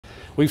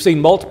We've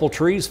seen multiple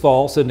trees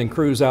fall, sending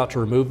crews out to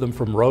remove them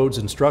from roads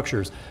and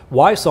structures.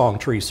 Wysong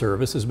Tree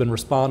Service has been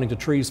responding to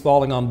trees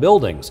falling on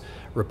buildings.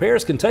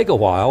 Repairs can take a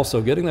while,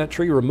 so getting that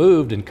tree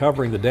removed and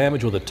covering the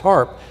damage with a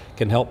tarp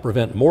can help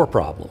prevent more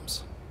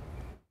problems.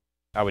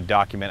 I would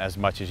document as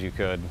much as you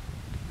could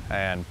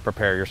and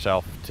prepare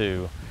yourself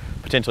to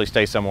potentially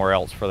stay somewhere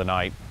else for the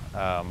night,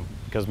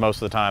 because most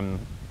of the time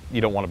you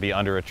don't want to be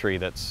under a tree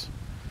that's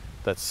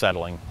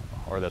settling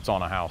or that's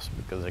on a house,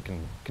 because it can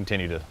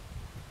continue to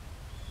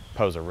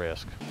pose a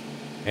risk.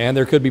 And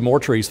there could be more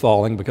trees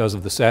falling because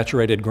of the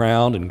saturated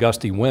ground and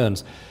gusty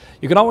winds.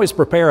 You can always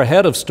prepare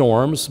ahead of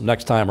storms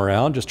next time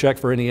around. Just check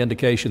for any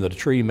indication that a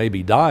tree may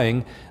be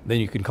dying.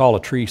 Then you can call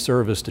a tree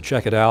service to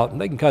check it out,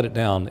 and they can cut it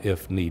down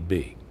if need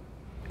be.